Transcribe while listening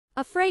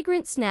A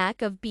fragrant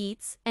snack of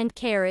beets and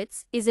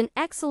carrots is an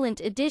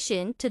excellent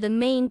addition to the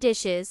main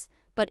dishes,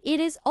 but it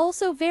is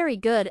also very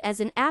good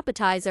as an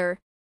appetizer.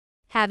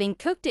 Having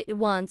cooked it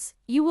once,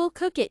 you will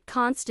cook it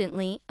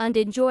constantly and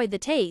enjoy the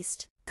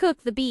taste.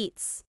 Cook the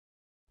beets.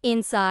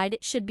 Inside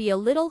it should be a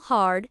little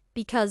hard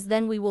because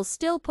then we will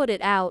still put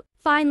it out.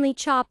 Finely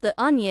chop the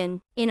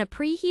onion. In a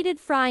preheated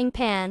frying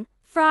pan,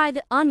 fry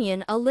the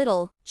onion a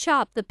little.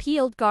 Chop the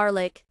peeled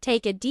garlic.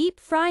 Take a deep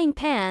frying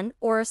pan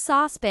or a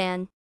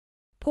saucepan.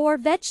 Pour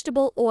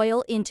vegetable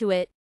oil into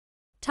it.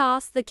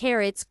 Toss the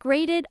carrots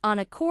grated on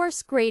a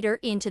coarse grater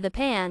into the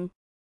pan.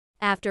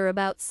 After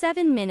about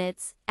 7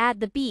 minutes, add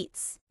the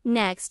beets.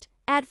 Next,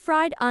 add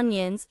fried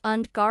onions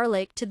and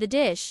garlic to the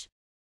dish.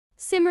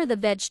 Simmer the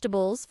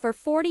vegetables for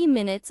 40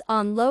 minutes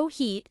on low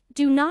heat.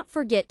 Do not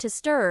forget to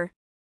stir.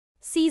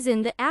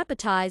 Season the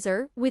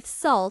appetizer with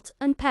salt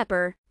and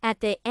pepper. At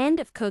the end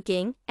of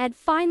cooking, add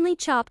finely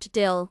chopped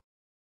dill.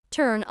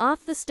 Turn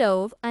off the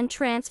stove and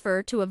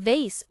transfer to a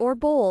vase or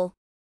bowl.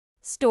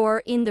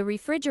 Store in the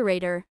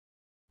refrigerator.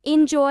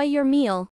 Enjoy your meal.